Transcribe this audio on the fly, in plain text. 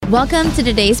Welcome to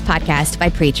today's podcast by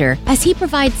Preacher, as he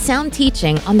provides sound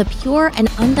teaching on the pure and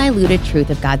undiluted truth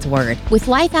of God's Word, with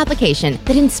life application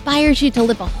that inspires you to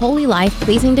live a holy life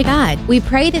pleasing to God. We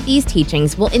pray that these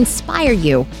teachings will inspire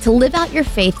you to live out your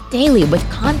faith daily with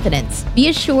confidence. Be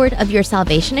assured of your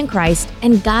salvation in Christ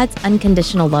and God's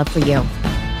unconditional love for you.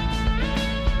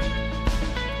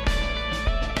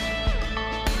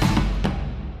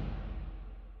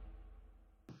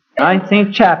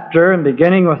 Nineteenth chapter, and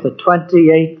beginning with the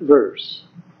 28th verse.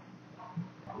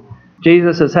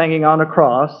 Jesus is hanging on a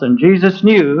cross, and Jesus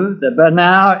knew that by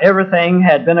now everything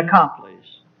had been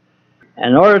accomplished.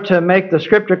 In order to make the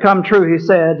scripture come true, he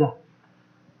said,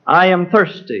 "I am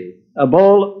thirsty." A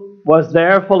bowl was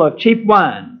there full of cheap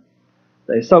wine.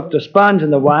 They soaked a sponge in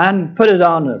the wine, put it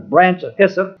on a branch of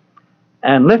hyssop,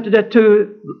 and lifted it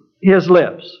to his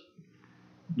lips.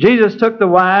 Jesus took the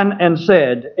wine and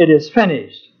said, "It is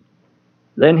finished."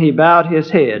 Then he bowed his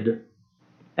head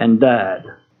and died.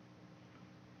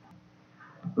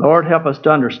 Lord, help us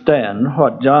to understand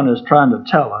what John is trying to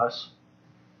tell us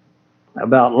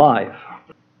about life.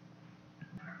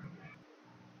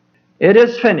 It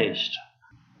is finished.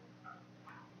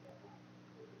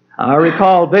 I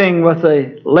recall being with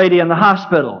a lady in the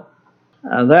hospital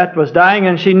that was dying,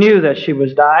 and she knew that she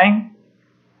was dying,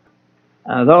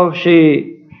 though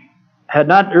she had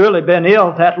not really been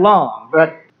ill that long,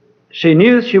 but she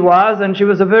knew she was, and she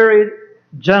was a very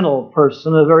gentle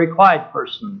person, a very quiet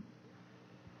person.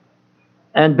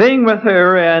 And being with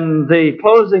her in the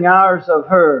closing hours of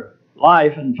her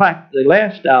life, in fact, the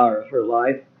last hour of her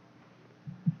life,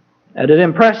 and it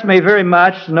impressed me very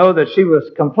much to know that she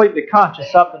was completely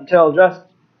conscious up until just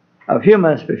a few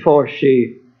minutes before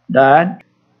she died,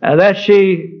 and that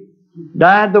she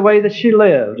died the way that she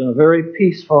lived, in a very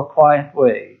peaceful, quiet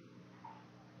way.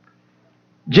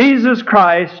 Jesus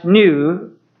Christ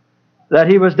knew that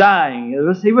he was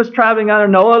dying. He was traveling under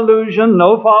no illusion,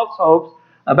 no false hopes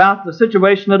about the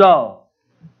situation at all.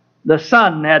 The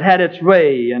sun had had its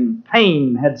way, and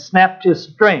pain had snapped his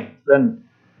strength,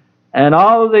 and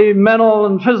all the mental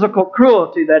and physical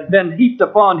cruelty that had been heaped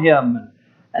upon him.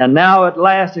 And now at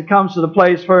last it comes to the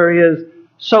place where his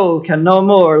soul can no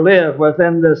more live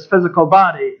within this physical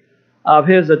body of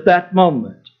his at that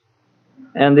moment.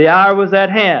 And the hour was at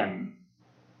hand.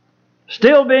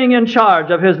 Still being in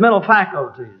charge of his mental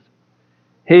faculties,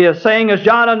 he is saying, as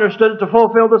John understood it, to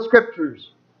fulfill the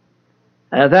Scriptures,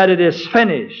 that it is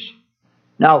finished.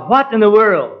 Now, what in the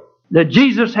world did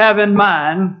Jesus have in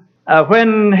mind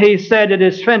when he said it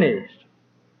is finished?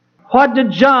 What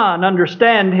did John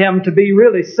understand him to be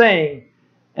really saying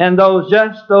in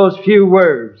just those few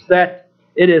words, that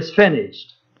it is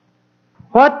finished?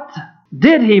 What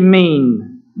did he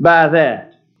mean by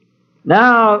that?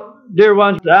 Now, dear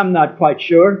ones, I'm not quite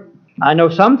sure. I know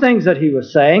some things that he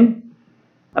was saying,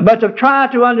 but to try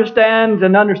to understand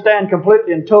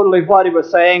completely and totally what he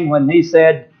was saying when he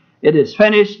said, "It is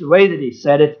finished," the way that he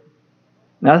said it,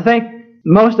 now I think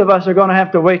most of us are going to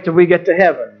have to wait till we get to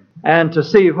heaven and to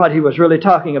see what he was really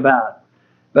talking about.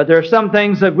 But there are some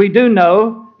things that we do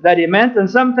know that he meant, and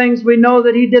some things we know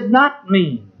that he did not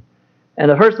mean.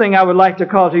 And the first thing I would like to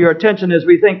call to your attention as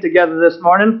we think together this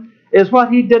morning is what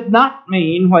he did not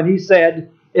mean when he said,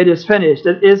 "It is finished."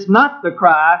 It is not the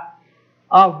cry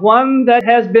of one that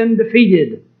has been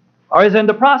defeated or is in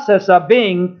the process of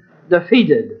being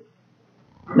defeated.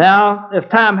 Now, if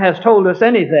time has told us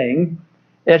anything,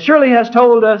 it surely has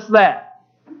told us that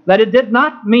it did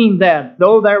not mean that.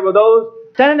 Though there were those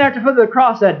standing there at the foot of the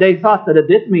cross that day thought that it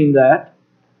did mean that.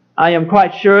 I am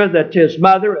quite sure that his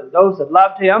mother and those that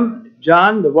loved him,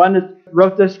 John, the one that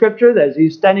wrote this scripture, as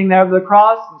he's standing there over the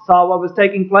cross and saw what was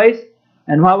taking place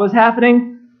and what was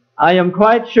happening, I am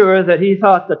quite sure that he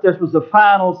thought that this was the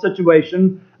final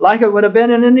situation, like it would have been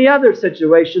in any other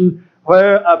situation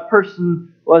where a person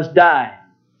was dying.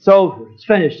 It's over. It's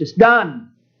finished. It's done.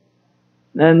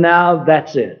 And now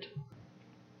that's it.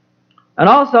 And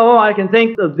also, I can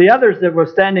think of the others that were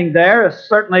standing there,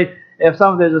 certainly if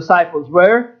some of the disciples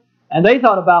were, and they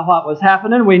thought about what was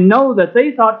happening. We know that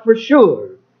they thought for sure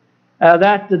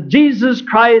that Jesus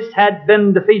Christ had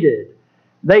been defeated.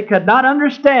 They could not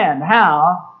understand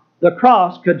how the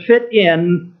cross could fit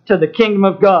in to the kingdom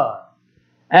of God.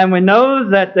 And we know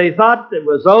that they thought it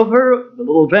was over. The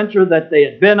little venture that they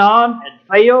had been on had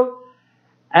failed.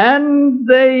 And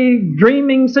the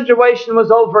dreaming situation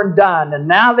was over and done. And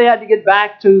now they had to get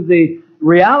back to the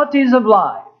realities of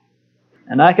life.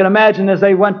 And I can imagine as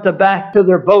they went back to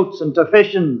their boats and to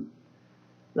fishing,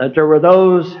 that there were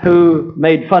those who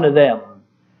made fun of them.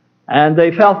 And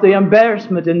they felt the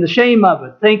embarrassment and the shame of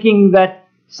it, thinking that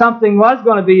something was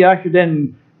going to be ushered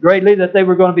in greatly, that they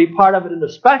were going to be part of it in a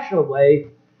special way,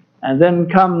 and then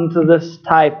come to this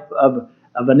type of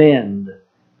an end,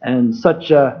 and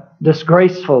such a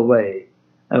disgraceful way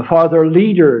for their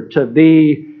leader to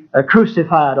be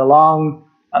crucified along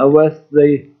with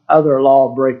the other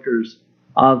lawbreakers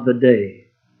of the day.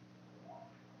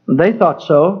 They thought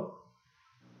so,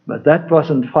 but that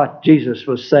wasn't what Jesus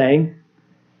was saying.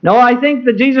 No, I think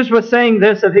that Jesus was saying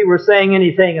this if he were saying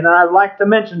anything, and I'd like to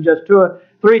mention just 2 or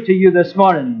 3 to you this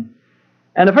morning.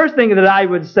 And the first thing that I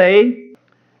would say,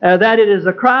 that it is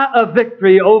a cry of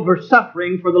victory over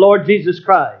suffering for the Lord Jesus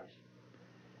Christ.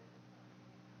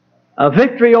 A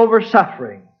victory over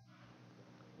suffering.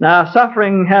 Now,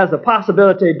 suffering has the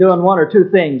possibility of doing 1 or 2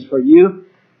 things for you.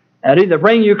 It either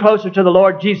bring you closer to the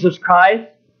Lord Jesus Christ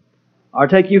or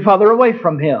take you further away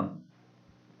from Him.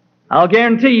 I'll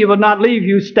guarantee you will not leave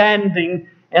you standing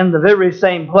in the very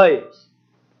same place.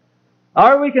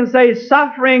 Or we can say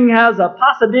suffering has a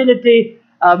possibility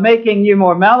of making you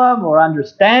more mellow, more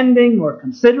understanding, more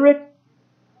considerate.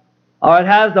 Or it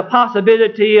has the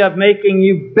possibility of making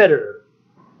you bitter.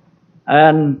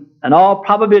 And in all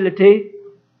probability,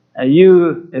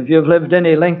 you, if you've lived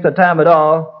any length of time at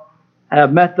all,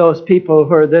 have met those people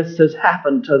where this has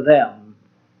happened to them,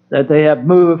 that they have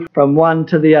moved from one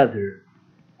to the other.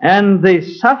 And the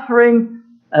suffering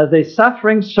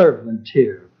servant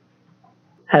here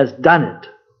has done it.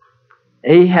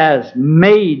 He has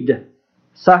made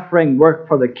suffering work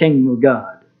for the kingdom of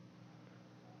God.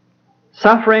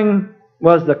 Suffering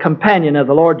was the companion of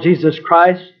the Lord Jesus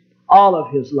Christ all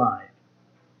of His life.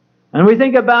 And we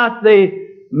think about the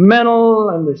mental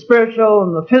and the spiritual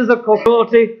and the physical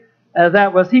cruelty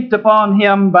that was heaped upon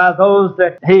Him by those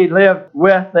that He lived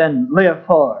with and lived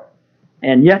for.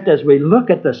 And yet, as we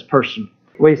look at this person,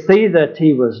 we see that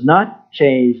he was not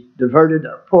changed, diverted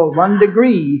for 1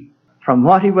 degree from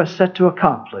what he was set to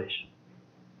accomplish.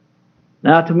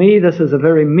 Now, to me, this is a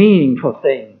very meaningful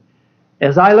thing.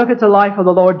 As I look at the life of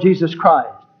the Lord Jesus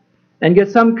Christ and get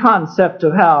some concept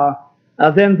of how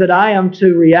then that I am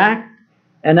to react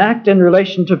and act in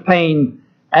relation to pain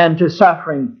and to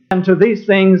suffering and to these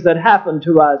things that happen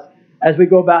to us as we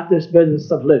go about this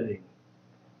business of living.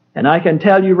 And I can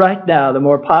tell you right now, the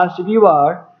more positive you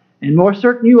are and more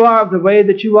certain you are of the way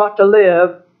that you ought to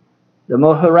live, the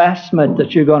more harassment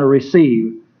that you're going to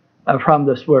receive from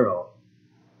this world.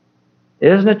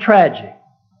 Isn't it tragic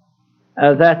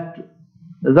that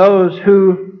those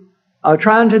who are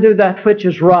trying to do that which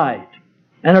is right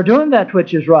and are doing that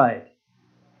which is right,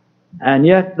 and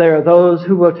yet there are those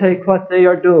who will take what they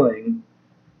are doing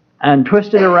and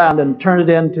twist it around and turn it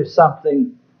into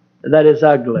something that is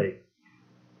ugly.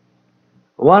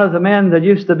 One of the men that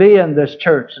used to be in this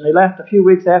church, and he left a few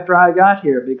weeks after I got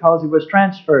here because he was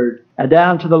transferred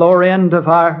down to the lower end of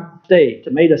our state,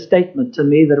 and made a statement to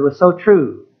me that it was so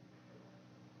true.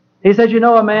 He said, you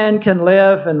know, a man can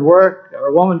live and work, or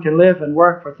a woman can live and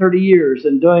work for 30 years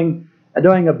and doing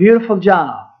a beautiful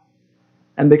job.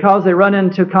 And because they run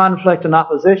into conflict and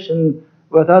opposition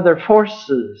with other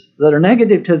forces that are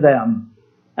negative to them,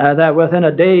 that within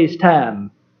a day's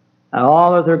time,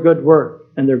 all of their good work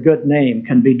and their good name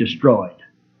can be destroyed.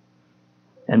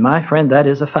 And my friend, that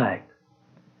is a fact.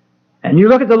 And you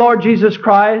look at the Lord Jesus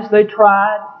Christ, they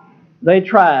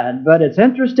tried, but it's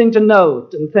interesting to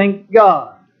note and thank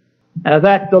God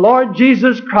that the Lord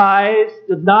Jesus Christ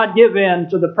did not give in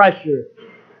to the pressure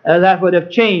that would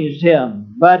have changed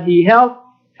Him, but He held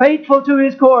faithful to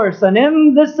His course. And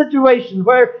in this situation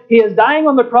where He is dying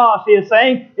on the cross, He is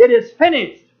saying, it is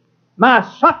finished. My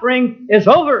suffering is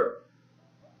over.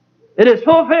 It is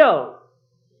fulfilled.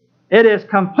 It is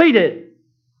completed.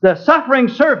 The suffering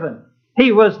servant,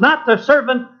 he was not the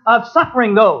servant of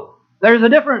suffering, though. There's a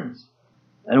difference.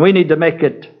 And we need to make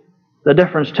it the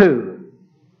difference too.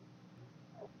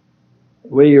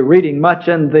 We are reading much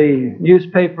in the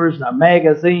newspapers and our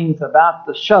magazines about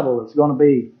the shuttle that's going to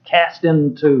be cast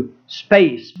into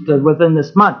space within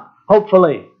this month,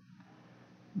 hopefully.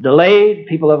 Delayed,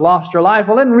 people have lost their life.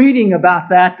 Well, in reading about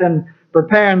that and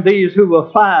preparing these who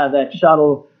will fly that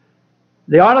shuttle,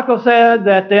 the article said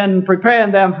that in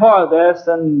preparing them for this,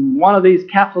 and one of these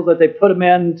capsules that they put them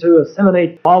in to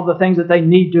assimilate all the things that they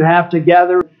need to have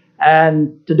together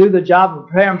and to do the job of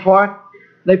preparing for it,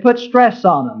 they put stress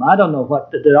on them. I don't know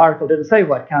what, the article didn't say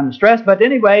what kind of stress, but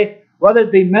anyway, whether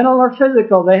it be mental or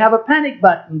physical, they have a panic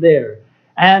button there.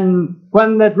 And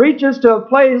when it reaches to a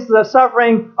place of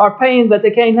suffering or pain that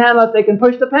they can't handle it, they can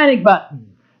push the panic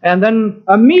button. And then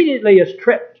immediately it's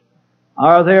tripped,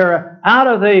 or they're out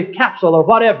of the capsule or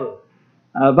whatever,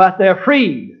 but they're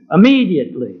freed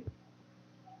immediately.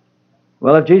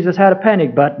 Well, if Jesus had a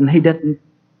panic button, He didn't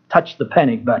touch the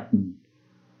panic button.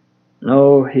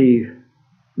 No, He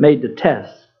made the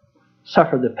test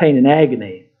suffered the pain and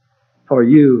agony for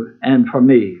you and for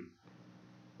me.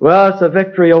 Well, it's a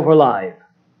victory over life.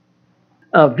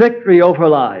 A victory over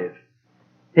life.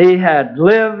 He had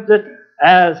lived it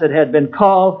as it had been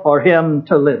called for him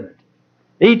to live it.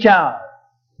 Each hour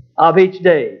of each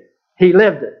day, he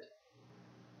lived it.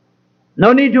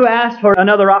 No need to ask for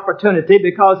another opportunity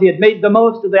because he had made the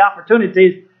most of the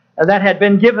opportunities that had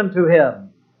been given to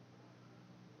him.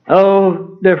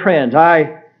 Oh, dear friends,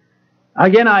 I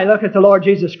look at the Lord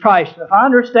Jesus Christ. If I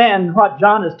understand what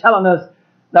John is telling us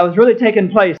that was really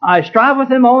taking place, I strive with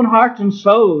my own heart and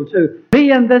soul to be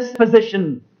in this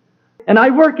position. And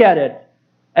I work at it.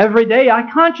 Every day I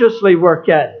consciously work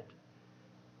at it.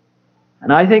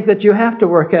 And I think that you have to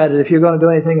work at it if you're going to do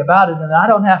anything about it. And I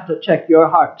don't have to check your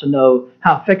heart to know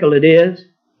how fickle it is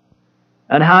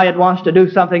and how it wants to do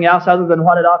something else other than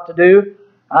what it ought to do.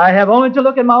 I have only to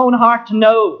look at my own heart to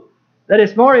know that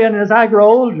it's more, and as I grow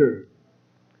older,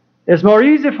 it's more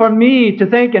easy for me to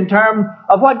think in terms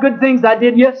of what good things I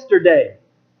did yesterday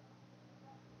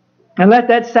and let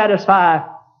that satisfy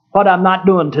what I'm not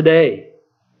doing today.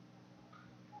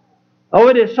 Oh,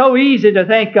 it is so easy to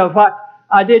think of what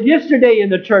I did yesterday in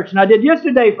the church and I did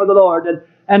yesterday for the Lord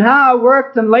and how I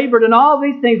worked and labored and all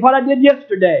these things, what I did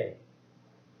yesterday.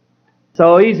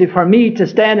 So easy for me to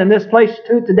stand in this place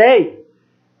too today.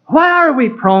 Why are we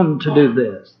prone to do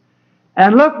this?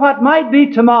 And look what might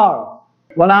be tomorrow.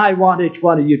 Well, I want each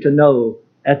one of you to know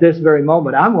at this very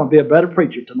moment, I'm going to be a better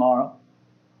preacher tomorrow.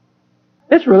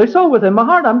 It's really so within my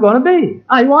heart I'm going to be.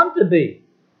 I want to be.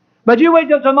 But you wait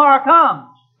till tomorrow comes.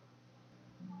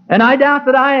 And I doubt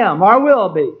that I am or will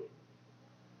be.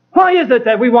 Why is it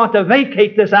that we want to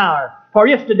vacate this hour for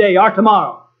yesterday or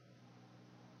tomorrow?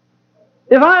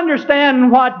 If I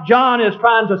understand what John is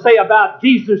trying to say about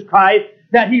Jesus Christ,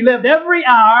 that He lived every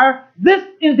hour, this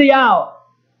is the hour.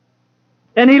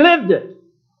 And He lived it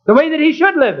the way that He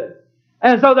should live it.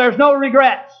 And so there's no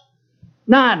regrets.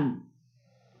 None.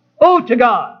 Oh, to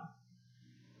God.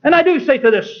 And I do say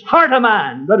to this heart of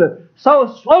mine that is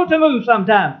so slow to move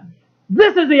sometimes,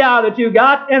 this is the hour that you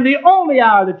got and the only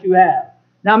hour that you have.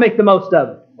 Now make the most of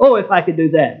it. Oh, if I could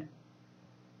do that.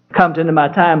 Comes into my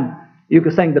time, you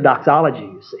could sing the doxology,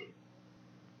 you see.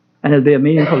 And it'd be a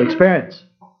meaningful experience.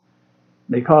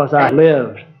 Because I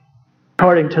lived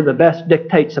according to the best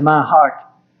dictates of my heart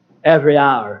every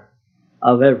hour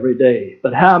of every day.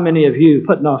 But how many of you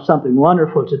putting off something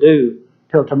wonderful to do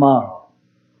till tomorrow?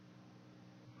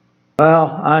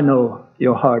 Well, I know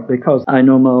your heart because I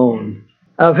know my own.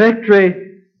 A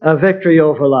victory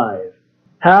over life.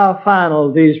 How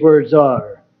final these words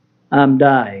are. I'm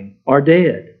dying or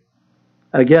dead.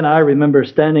 Again, I remember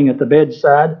standing at the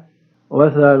bedside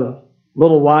with a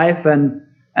little wife and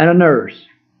a nurse.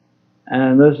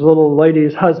 And this little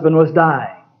lady's husband was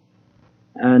dying.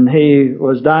 And he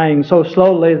was dying so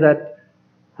slowly that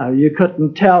you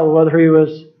couldn't tell whether he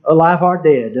was alive or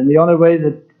dead. And the only way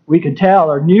that we could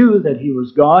tell or knew that he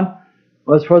was gone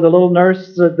was for the little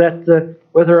nurse that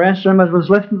with her instrument was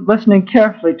listening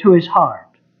carefully to his heart.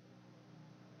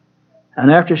 And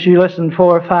after she listened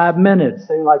 4 or 5 minutes,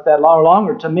 seemed like that or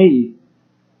longer to me,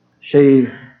 she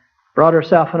brought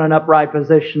herself in an upright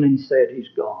position and said, "He's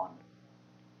gone.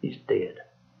 He's dead."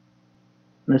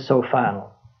 And it's so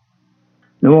final.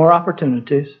 No more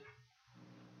opportunities.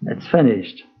 It's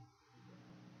finished.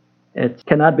 It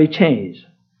cannot be changed.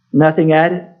 Nothing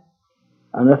added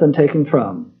or nothing taken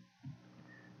from.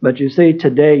 But you see,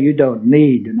 today you don't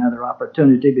need another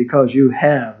opportunity because you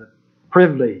have the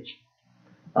privilege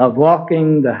of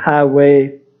walking the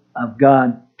highway of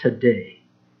God today.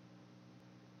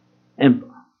 And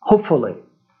hopefully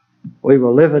we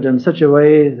will live it in such a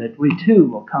way that we too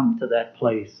will come to that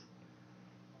place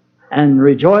and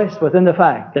rejoice within the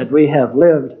fact that we have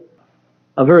lived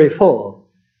a very full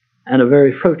and a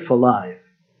very fruitful life.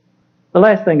 The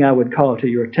last thing I would call to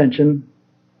your attention,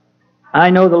 I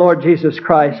know the Lord Jesus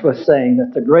Christ was saying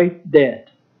that the great debt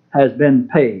has been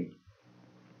paid.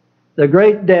 The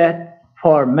great debt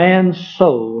for man's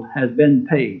soul has been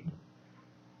paid.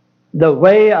 The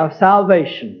way of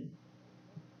salvation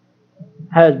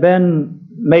has been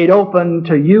made open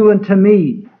to you and to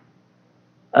me.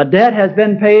 A debt has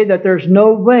been paid that there's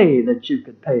no way that you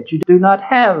could pay it. You do not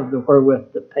have the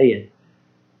wherewith to pay it.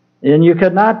 And you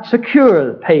could not secure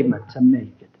the payment to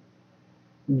make it.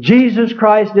 Jesus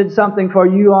Christ did something for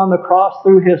you on the cross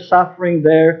through His suffering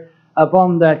there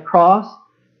upon that cross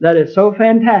that is so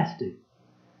fantastic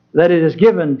that it is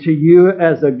given to you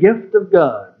as a gift of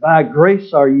God. By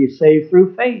grace are ye saved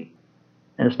through faith.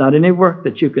 And it's not any work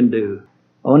that you can do.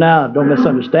 Oh, now, don't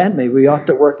misunderstand me. We ought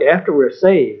to work after we're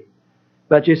saved.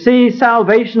 But you see,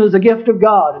 salvation is a gift of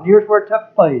God, and here's where it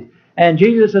took place. And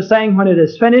Jesus is saying, when it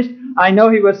is finished, I know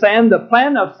He was saying the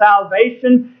plan of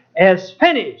salvation is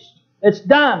finished. It's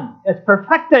done. It's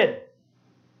perfected.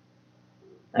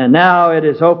 And now it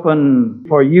is open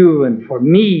for you and for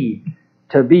me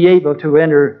to be able to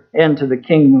enter into the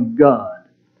kingdom of God.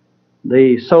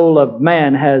 The soul of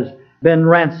man has been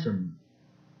ransomed.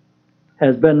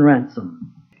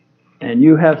 And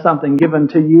you have something given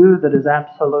to you that is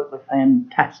absolutely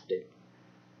fantastic.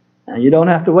 And you don't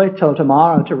have to wait till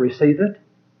tomorrow to receive it.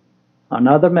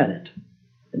 Another minute.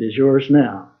 It is yours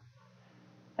now.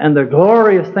 And the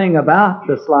glorious thing about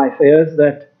this life is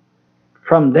that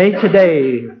from day to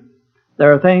day,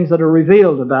 there are things that are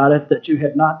revealed about it that you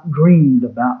had not dreamed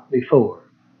about before.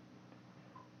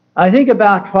 I think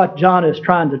about what John is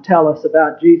trying to tell us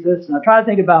about Jesus, and I try to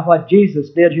think about what Jesus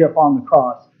did here upon the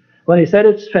cross when He said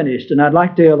it's finished, and I'd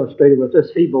like to illustrate it with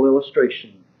this feeble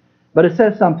illustration. But it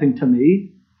says something to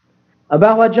me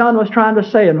about what John was trying to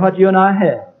say and what you and I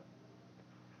have.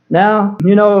 Now,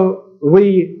 you know,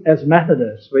 we as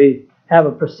Methodists, we have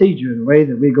a procedure in the way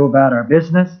that we go about our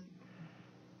business.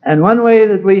 And one way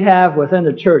that we have within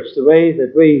the church, the way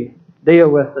that we deal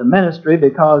with the ministry,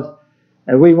 because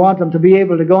we want them to be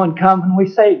able to go and come when we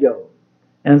say go.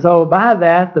 And so by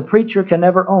that, the preacher can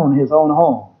never own his own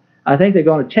home. I think they're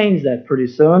going to change that pretty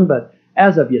soon, but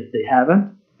as of yet they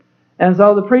haven't. And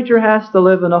so the preacher has to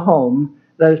live in a home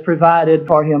that is provided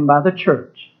for him by the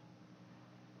church.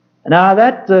 Now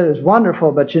that is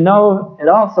wonderful, but you know, it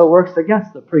also works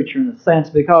against the preacher in a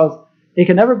sense, because he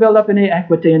can never build up any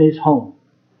equity in his home.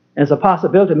 And it's a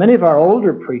possibility. Many of our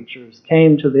older preachers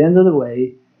came to the end of the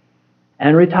way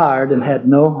and retired and had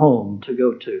no home to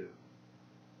go to.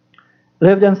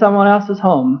 Lived in someone else's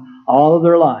home all of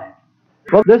their life.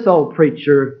 Well, this old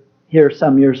preacher here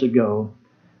some years ago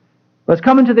was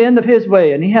coming to the end of his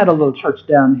way, and he had a little church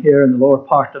down here in the lower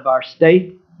part of our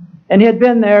state. And he had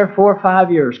been there 4 or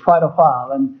 5 years, quite a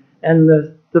while. And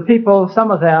the people,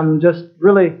 some of them just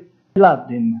really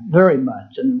loved him very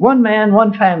much. And one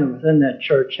family within that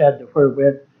church had the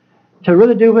wherewith to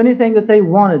really do anything that they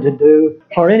wanted to do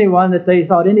for anyone that they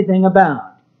thought anything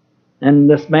about. And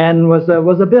this man was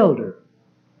a builder.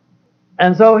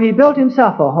 And so he built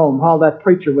himself a home while that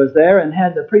preacher was there, and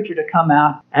had the preacher to come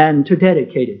out and to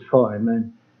dedicate it for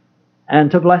him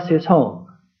and to bless his home.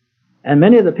 And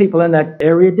many of the people in that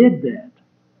area did that.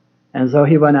 And so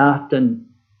he went out and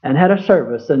had a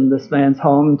service in this man's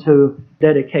home to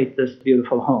dedicate this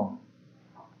beautiful home.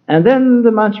 And then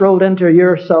the months rolled into a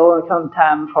year or so, and come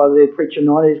time for the preacher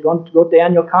knowing he's going to go to the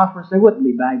annual conference, and he wouldn't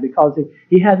be back because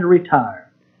he had to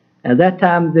retire. At that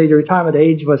time, the retirement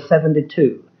age was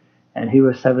 72, and he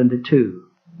was 72.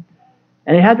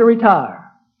 And he had to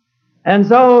retire. And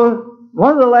so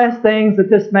one of the last things that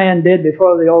this man did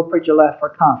before the old preacher left for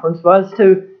conference was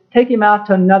to take him out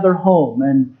to another home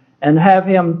and have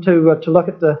him to look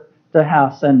at the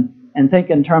house and think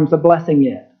in terms of blessing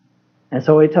it. And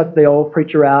so he took the old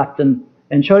preacher out and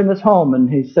showed him his home. And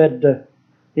he said,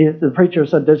 the preacher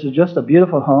said, this is just a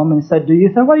beautiful home. And he said,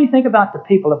 what do you think about the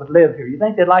people that would live here? You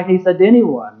think they'd like it? He said, to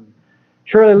anyone.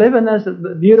 Surely living in this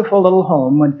beautiful little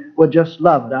home would just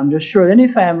love it. I'm just sure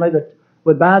any family that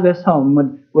would buy this home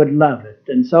would love it.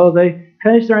 And so they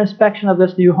finished their inspection of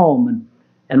this new home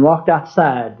and walked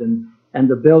outside. And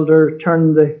the builder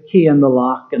turned the key in the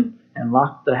lock and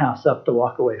locked the house up to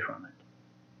walk away from it.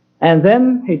 And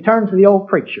then he turned to the old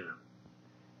preacher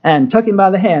and took him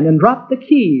by the hand and dropped the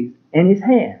keys in his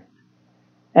hand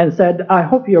and said, I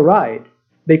hope you're right,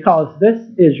 because this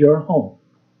is your home.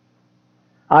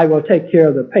 I will take care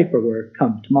of the paperwork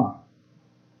come tomorrow.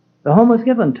 The home was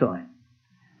given to him.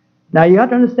 Now you have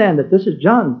to understand that this is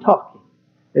John talking.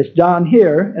 It's John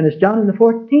here, and it's John in the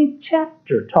 14th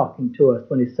chapter talking to us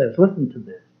when he says, listen to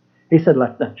this. He said,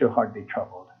 let not your heart be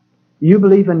troubled. You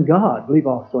believe in God, believe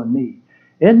also in me.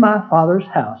 In my Father's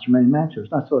house are many mansions.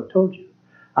 That's what I told you.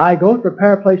 I go to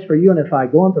prepare a place for you, and if I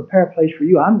go and prepare a place for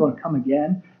you, I'm going to come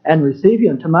again and receive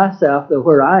you unto myself, that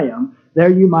where I am,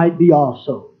 there you might be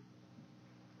also.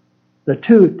 The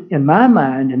two, in my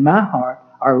mind, in my heart,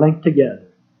 are linked together.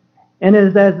 And it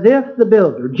is as if the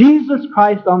builder, Jesus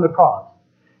Christ on the cross,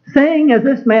 saying as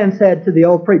this man said to the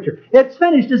old preacher, it's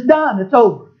finished, it's done, it's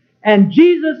over. And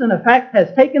Jesus, in effect,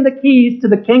 has taken the keys to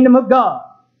the kingdom of God.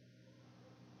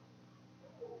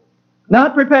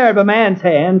 Not prepared by man's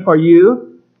hand for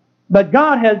you, but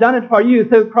God has done it for you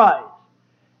through Christ,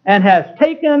 and has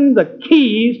taken the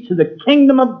keys to the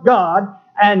kingdom of God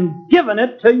and given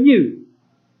it to you.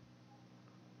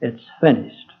 It's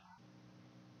finished.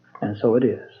 And so it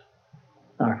is.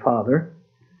 Our Father,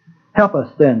 help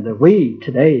us then that we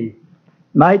today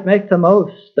might make the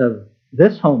most of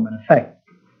this home in effect,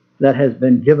 that has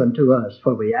been given to us,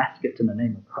 for we ask it in the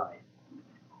name of Christ.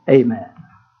 Amen.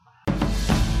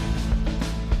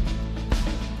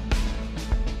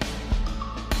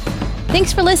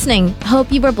 Thanks for listening.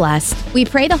 Hope you were blessed. We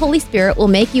pray the Holy Spirit will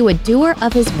make you a doer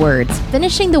of His words,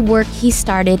 finishing the work He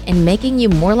started and making you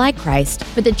more like Christ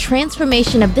for the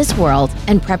transformation of this world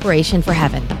and preparation for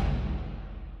heaven.